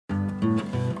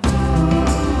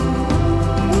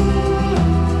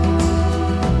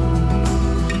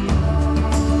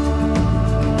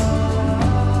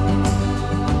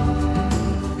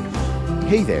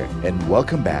Hey there, and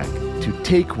welcome back to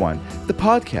Take One, the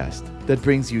podcast that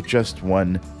brings you just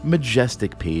one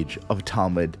majestic page of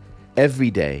Talmud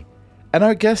every day. And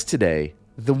our guest today,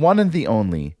 the one and the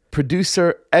only,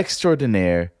 producer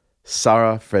extraordinaire,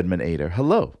 Sarah Fredman Ader.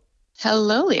 Hello.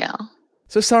 Hello, Leo.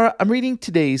 So Sarah, I'm reading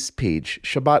today's page,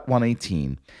 Shabbat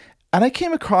 118, and I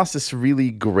came across this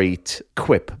really great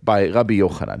quip by Rabbi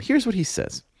Yochanan. Here's what he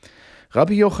says.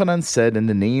 Rabbi Yochanan said in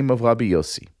the name of Rabbi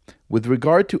Yossi, with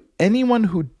regard to anyone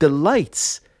who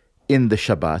delights in the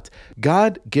Shabbat,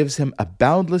 God gives him a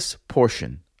boundless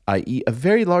portion, i.e. a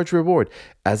very large reward.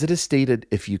 As it is stated,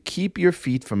 if you keep your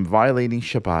feet from violating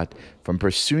Shabbat, from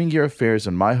pursuing your affairs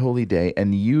on my holy day,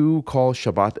 and you call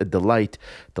Shabbat a delight,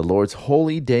 the Lord's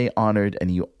holy day honored,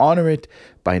 and you honor it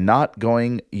by not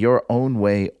going your own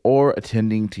way or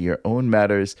attending to your own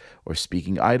matters or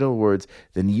speaking idle words,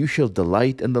 then you shall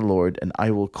delight in the Lord, and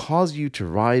I will cause you to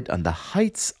ride on the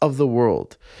heights of the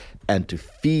world and to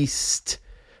feast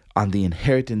on the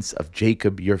inheritance of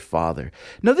Jacob your father.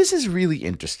 Now this is really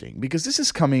interesting because this is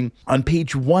coming on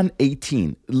page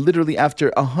 118, literally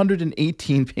after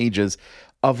 118 pages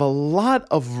of a lot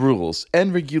of rules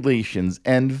and regulations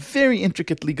and very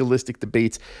intricate legalistic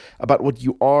debates about what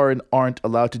you are and aren't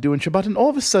allowed to do in Shabbat. And all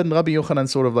of a sudden, Rabbi Yochanan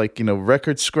sort of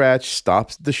record scratch,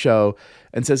 stops the show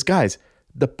and says, guys,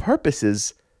 the purpose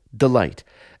is delight.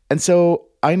 And so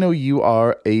I know you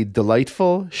are a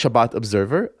delightful Shabbat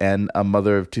observer and a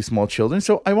mother of two small children.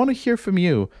 So I want to hear from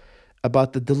you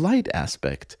about the delight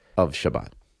aspect of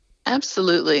Shabbat.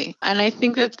 Absolutely. And I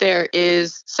think that there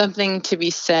is something to be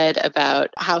said about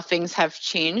how things have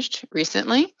changed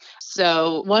recently.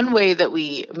 So one way that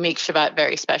we make Shabbat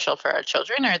very special for our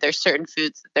children are there's certain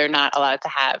foods that they're not allowed to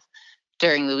have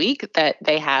during the week that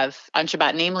they have on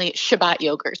Shabbat, namely Shabbat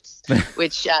yogurts,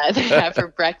 which they have for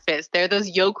breakfast. They're those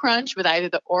Yo Crunch with either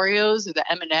the Oreos or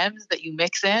the M&Ms that you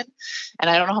mix in. And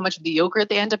I don't know how much of the yogurt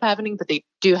they end up having, but they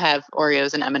do have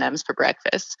Oreos and M&Ms for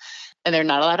breakfast. And they're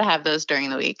not allowed to have those during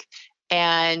the week.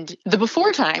 And the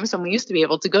before times, when we used to be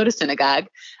able to go to synagogue,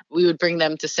 we would bring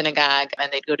them to synagogue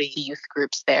and they'd go to youth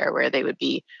groups there where they would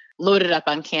be loaded up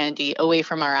on candy away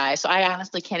from our eyes. So I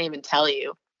honestly can't even tell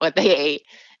you what they ate.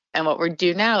 And what we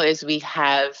do now is we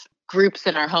have groups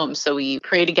in our homes. So we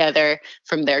pray together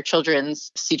from their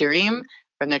children's Sidurim,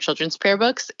 from their children's prayer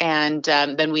books. And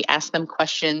then we ask them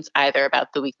questions either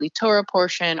about the weekly Torah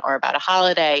portion or about a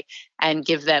holiday and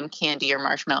give them candy or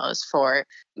marshmallows for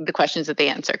the questions that they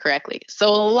answer correctly. So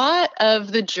a lot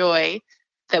of the joy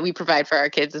that we provide for our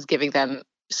kids is giving them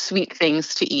sweet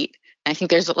things to eat. And I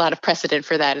think there's a lot of precedent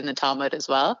for that in the Talmud as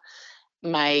well.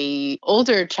 My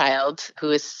older child, who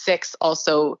is 6,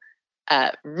 also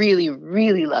really,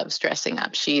 really loves dressing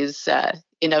up. She's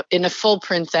in a full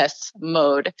princess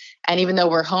mode. And even though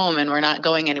we're home and we're not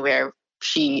going anywhere,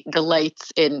 she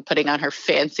delights in putting on her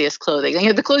fanciest clothing.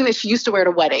 And, the clothing that she used to wear to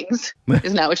weddings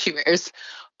is now what she wears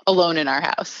alone in our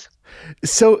house.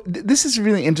 So this is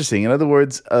really interesting. In other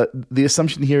words, the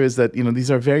assumption here is that, these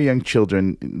are very young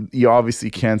children. You obviously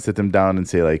can't sit them down and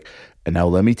say and now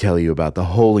let me tell you about the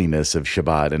holiness of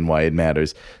Shabbat and why it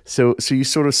matters. So you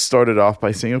sort of started off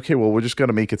by saying, okay, well, we're just going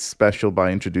to make it special by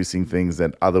introducing things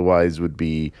that otherwise would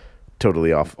be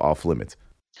totally off limits.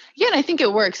 Yeah, and I think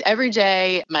it works. Every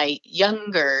day, my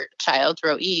younger child,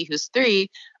 Roe, who's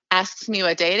 3, asks me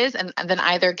what day it is, and then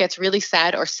either gets really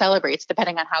sad or celebrates,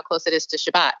 depending on how close it is to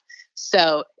Shabbat.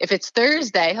 So if it's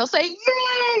Thursday, he'll say,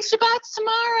 yay, Shabbat's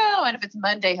tomorrow. And if it's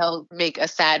Monday, he'll make a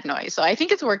sad noise. So I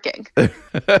think it's working.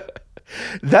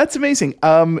 That's amazing.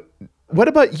 What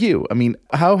about you? I mean,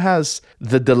 how has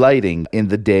the delighting in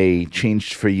the day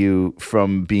changed for you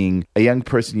from being a young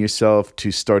person yourself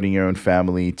to starting your own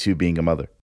family to being a mother?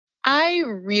 I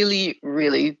really,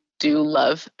 really do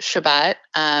love Shabbat.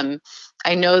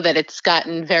 I know that it's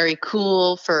gotten very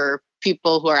cool for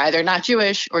people who are either not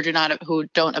Jewish or who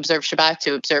don't observe Shabbat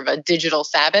to observe a digital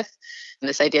Sabbath. And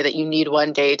this idea that you need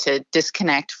one day to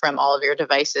disconnect from all of your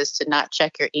devices, to not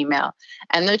check your email.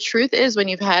 And the truth is, when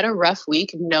you've had a rough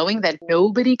week, knowing that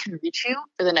nobody can reach you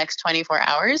for the next 24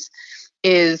 hours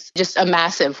is just a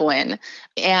massive win.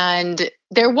 And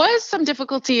there was some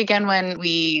difficulty again when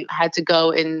we had to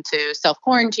go into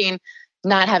self-quarantine,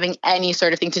 not having any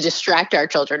sort of thing to distract our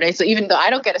children. Right? So even though I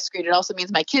don't get a screen, it also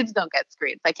means my kids don't get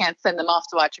screens. I can't send them off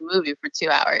to watch a movie for 2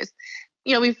 hours.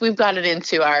 We've got it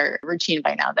into our routine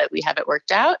by now that we have it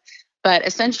worked out. But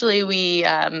essentially, we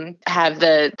have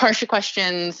the Parsha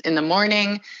questions in the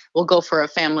morning. We'll go for a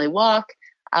family walk.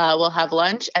 We'll have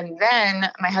lunch. And then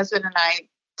my husband and I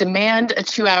demand a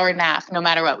 2-hour nap no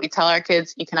matter what. We tell our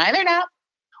kids, you can either nap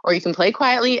or you can play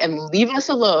quietly and leave us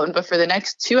alone. But for the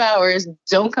next 2 hours,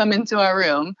 don't come into our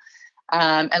room.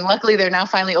 And luckily, they're now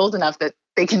finally old enough that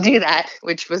they can do that,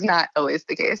 which was not always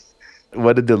the case.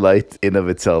 What a delight in of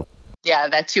itself. Yeah,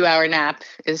 that 2-hour nap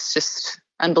is just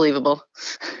unbelievable.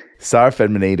 Sarah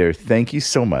Fedman-Ader, thank you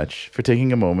so much for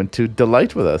taking a moment to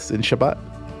delight with us in Shabbat.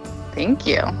 Thank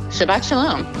you. Shabbat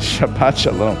Shalom. Shabbat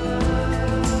Shalom.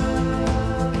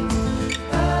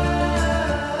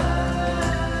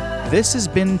 This has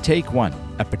been Take One,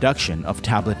 a production of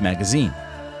Tablet Magazine.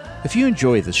 If you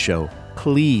enjoy this show,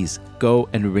 please go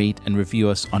and rate and review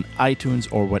us on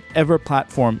iTunes or whatever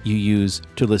platform you use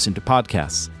to listen to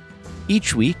podcasts.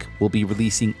 Each week, we'll be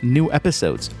releasing new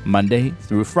episodes, Monday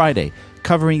through Friday,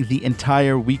 covering the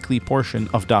entire weekly portion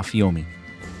of Daf Yomi.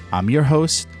 I'm your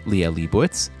host, Leah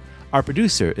Leibowitz. Our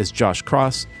producer is Josh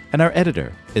Cross, and our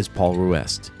editor is Paul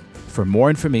Ruest. For more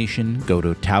information, go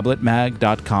to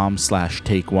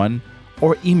tabletmag.com/takeone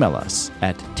or email us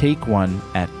at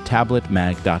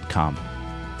takeone@tabletmag.com.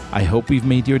 I hope we've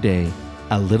made your day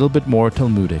a little bit more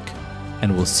Talmudic,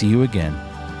 and we'll see you again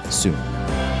soon.